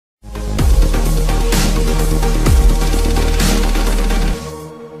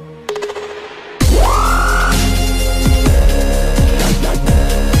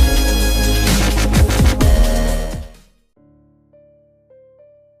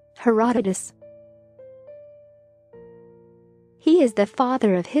Herodotus. He is the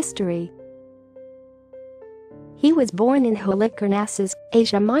father of history. He was born in Halicarnassus,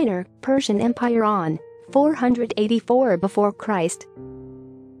 Asia Minor, Persian Empire on 484 before Christ.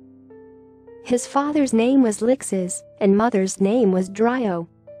 His father's name was Lygdamis, and mother's name was Dryo.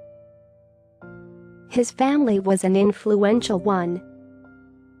 His family was an influential one.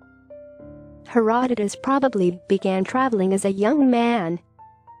 Herodotus probably began traveling as a young man.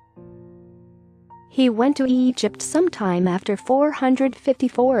 He went to Egypt sometime after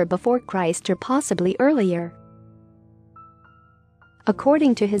 454 before Christ or possibly earlier.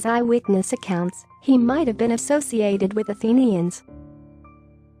 According to his eyewitness accounts, he might have been associated with Athenians.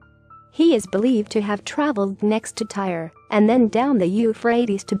 He is believed to have traveled next to Tyre and then down the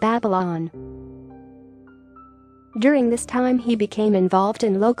Euphrates to Babylon. During this time he became involved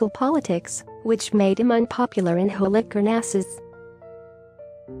in local politics, which made him unpopular in Halicarnassus.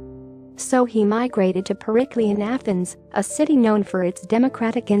 So he migrated to Periclean Athens, a city known for its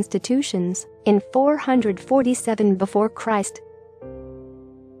democratic institutions, in 447 before Christ.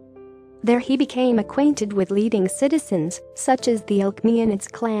 There he became acquainted with leading citizens, such as the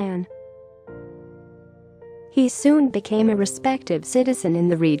Alcmaeonids clan. He soon became a respected citizen in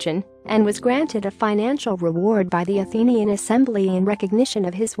the region and was granted a financial reward by the Athenian assembly in recognition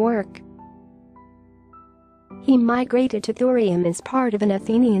of his work. He migrated to Thurium as part of an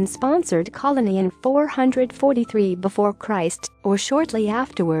Athenian-sponsored colony in 443 before Christ, or shortly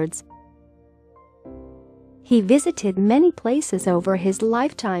afterwards. He visited many places over his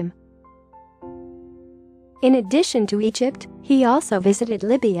lifetime. In addition to Egypt, he also visited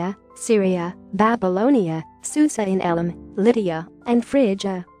Libya, Syria, Babylonia, Susa in Elam, Lydia, and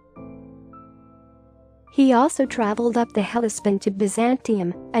Phrygia. He also traveled up the Hellespont to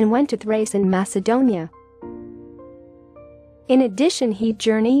Byzantium and went to Thrace and Macedonia. In addition, he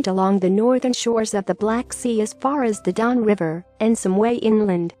journeyed along the northern shores of the Black Sea as far as the Don River and some way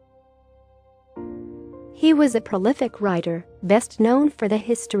inland. He was a prolific writer, best known for the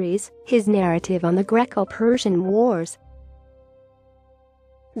histories, his narrative on the Greco-Persian Wars.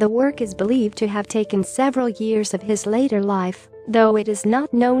 The work is believed to have taken several years of his later life, though it is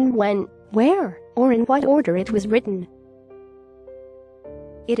not known when, where, or in what order it was written.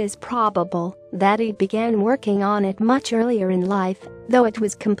 It is probable that he began working on it much earlier in life, though it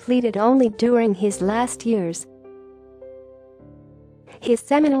was completed only during his last years. His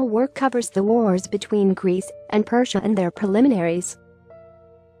seminal work covers the wars between Greece and Persia and their preliminaries.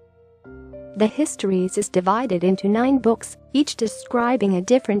 The Histories is divided into 9 books, each describing a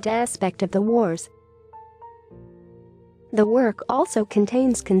different aspect of the wars. The work also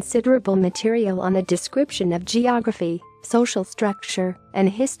contains considerable material on a description of geography, social structure, and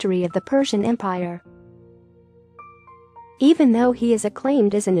history of the Persian Empire. Even though he is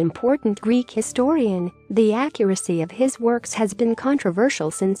acclaimed as an important Greek historian, the accuracy of his works has been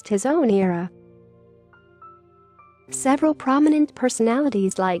controversial since his own era. Several prominent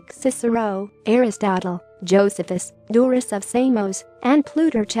personalities like Cicero, Aristotle, Josephus, Durrus of Samos, and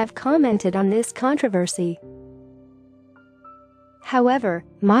Plutarch have commented on this controversy. However,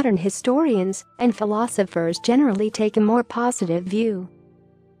 modern historians and philosophers generally take a more positive view.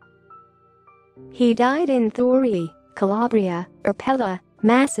 He died in Thurii, Calabria, or Pella,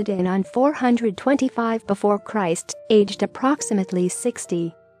 Macedon on 425 before Christ, aged approximately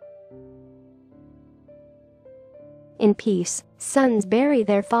 60. In peace, sons bury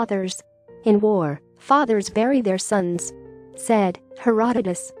their fathers. In war, fathers bury their sons, said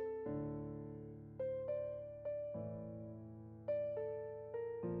Herodotus.